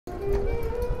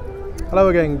Hello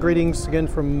again, greetings again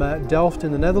from Delft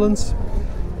in the Netherlands.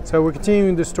 So we're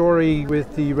continuing the story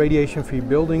with the radiation-free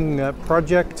building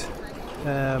project,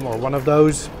 or one of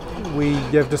those. We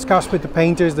have discussed with the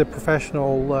painters, the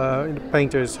professional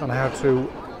painters, on how to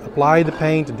apply the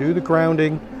paint and do the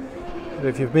grounding.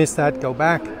 If you've missed that, go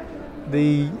back.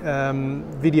 The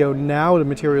video now, the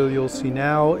material you'll see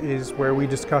now, is where we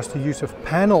discuss the use of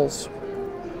panels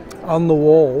on the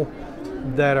wall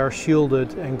that are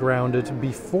shielded and grounded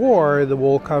before the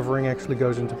wall covering actually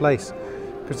goes into place.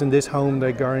 Because in this home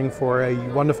they're going for a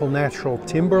wonderful natural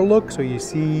timber look, so you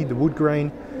see the wood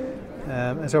grain.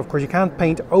 And so of course you can't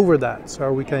paint over that,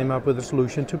 so we came up with a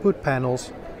solution to put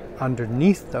panels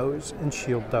underneath those and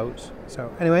shield those.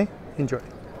 So anyway, enjoy.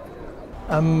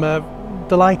 I'm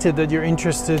delighted that you're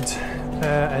interested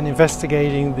in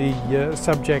investigating the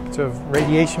subject of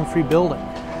radiation-free building.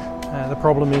 The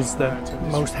problem is that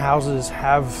most houses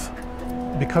have,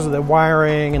 because of their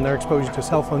wiring and their exposure to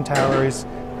cell phone towers,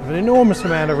 have an enormous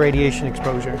amount of radiation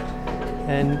exposure.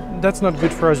 And that's not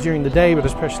good for us during the day, but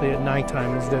especially at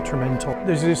nighttime it's detrimental.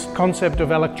 There's this concept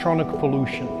of electronic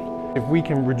pollution. If we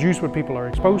can reduce what people are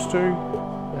exposed to,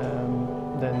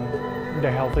 then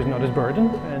their health is not as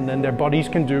burdened, and then their bodies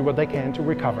can do what they can to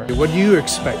recover. What do you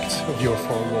expect of your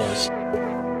four walls?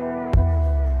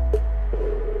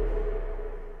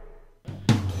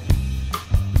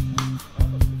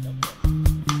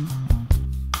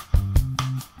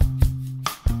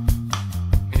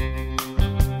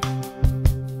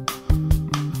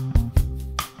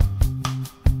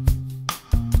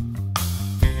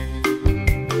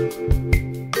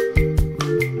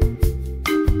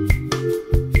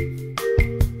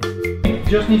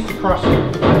 Just needs to cross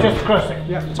it. Just crossing?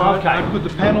 Yeah. So okay. I put the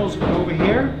panels over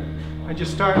here. I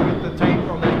just start with the tape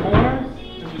on that corner.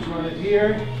 And just run it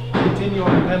here. Continue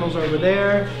on the panels over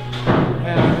there.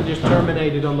 And just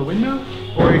terminate it on the window.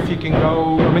 Or if you can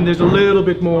go, I mean, there's a little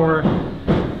bit more.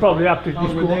 Probably up to this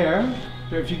over there.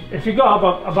 So if you go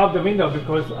above the window,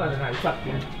 because I don't know, it's up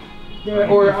here. Yeah.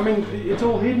 Or I mean, it's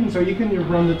all hidden, so you can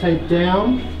run the tape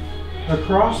down,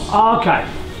 across. Okay.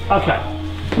 Okay.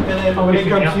 And then when it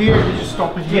comes here, you just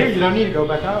stop it here. Yes. You don't need to go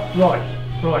back up. Right,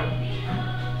 right.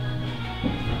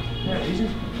 Yeah, easy.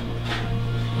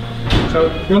 So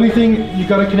the only thing, you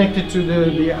got to connect it to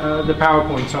the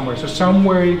PowerPoint somewhere. So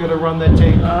somewhere you got to run that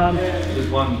tape. There's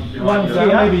one here.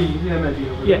 Maybe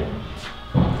over there.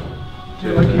 So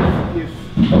like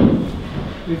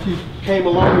if you came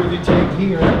along with your tape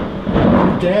here,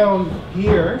 down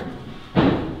here.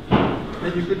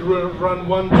 Then you could run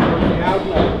one towards the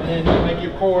outlet and then make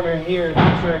your corner here, and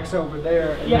the tracks over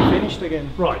there, and you're finished again.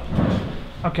 Right.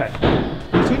 Okay.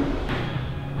 You see?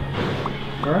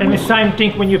 Right. And the same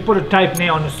thing when you put a tape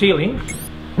now on the ceiling.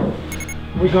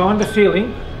 We go on the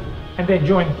ceiling and then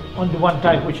join on the one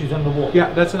tape which is on the wall.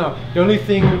 Yeah, that's enough. The only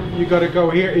thing you got to go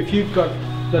here, if you've got,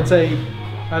 let's say,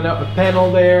 a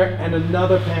panel there and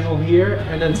another panel here,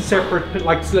 and then separate,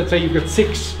 like let's say you've got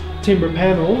 6 timber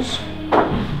panels.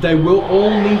 They will all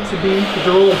need to be, because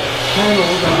they're all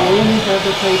panels, they will all need to have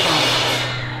the tape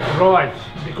on. Right,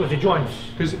 because the joints.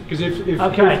 Because if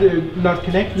they're not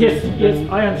connected, yes,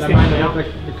 I understand. They might not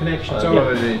have the connection. So,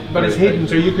 but it's hidden,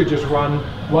 so you could just run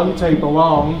one tape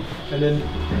along and then,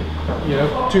 you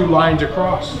know, 2 lines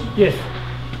across. Yes.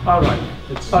 All right.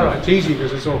 It's easy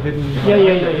because it's all hidden.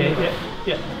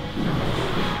 Yeah.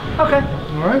 Okay.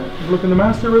 All right. Look in the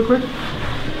master real quick.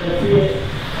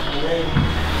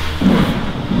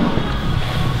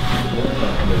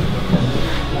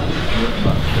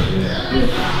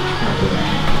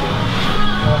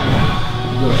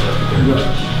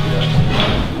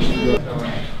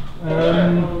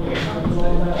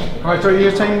 Alright, so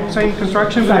you're same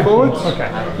construction for the boards? Okay,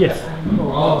 yes.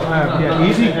 Yeah,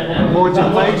 easy. Boards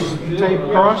in place, tape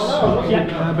across.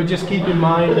 But just keep in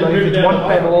mind, like, if it's one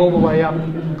panel all the way up,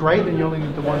 great, then you only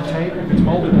need the one tape. If it's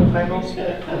multiple panels,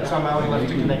 somehow you'll have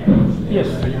to connect them. Yes.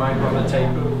 So you might run a tape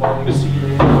along the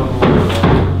ceiling.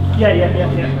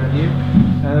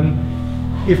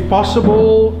 If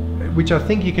possible, which I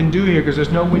think you can do here because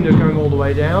there's no windows going all the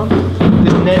way down,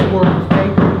 this network of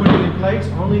tape put it in place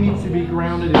only needs to be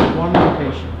grounded in one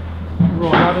location.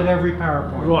 Right. Not at every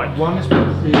PowerPoint. Right. One is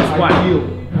ideal,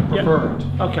 preferred.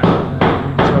 Okay.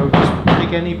 So just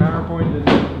pick any PowerPoint and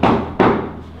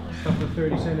stuff the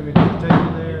 30 centimeters of tape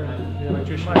in there, and the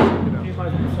electrician It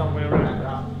might be somewhere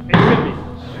around. It could be.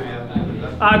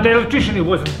 The electrician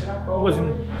wasn't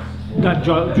done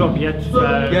job yet. So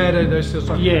yeah, they're still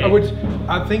starting. Yeah.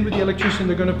 I think with the electrician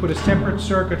they're going to put a separate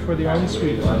circuit for the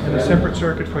ensuite and a separate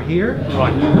circuit for here.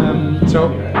 Right. So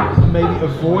maybe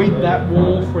avoid that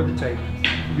wall for the tape.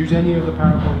 Use any of the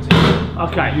PowerPoints here.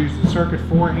 Okay. Use the circuit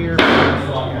 4 here.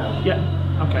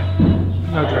 Yeah. Okay.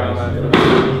 No drama.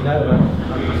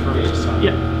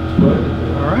 Yeah.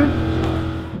 All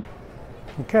right.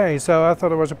 Okay, so I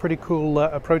thought it was a pretty cool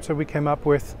approach that we came up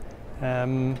with.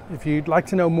 If you'd like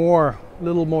to know more, a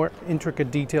little more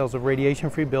intricate details of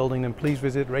radiation-free building, then please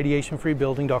visit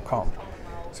radiationfreebuilding.com.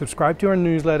 Subscribe to our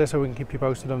newsletter so we can keep you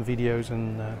posted on videos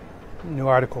and new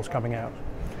articles coming out.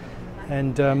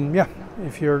 And yeah,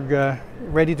 if you're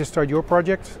ready to start your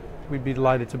project, we'd be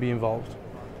delighted to be involved.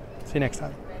 See you next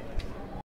time.